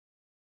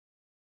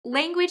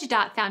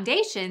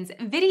Language.Foundation's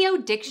Video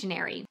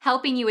Dictionary,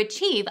 helping you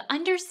achieve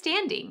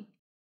understanding.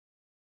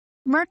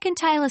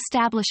 Mercantile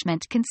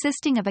establishment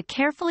consisting of a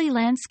carefully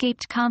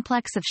landscaped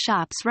complex of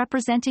shops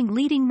representing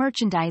leading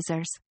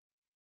merchandisers.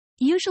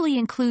 Usually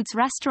includes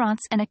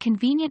restaurants and a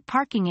convenient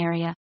parking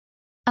area.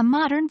 A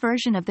modern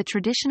version of the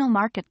traditional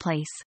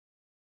marketplace.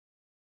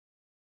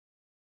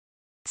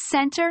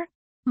 Center,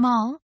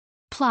 mall,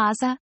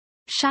 plaza,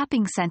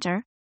 shopping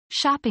center,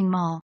 shopping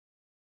mall.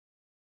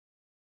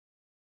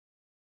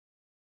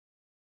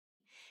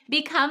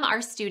 Become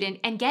our student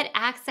and get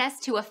access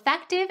to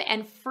effective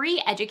and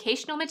free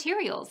educational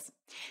materials.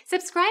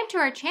 Subscribe to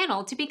our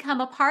channel to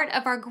become a part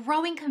of our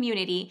growing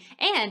community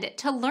and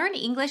to learn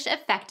English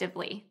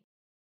effectively.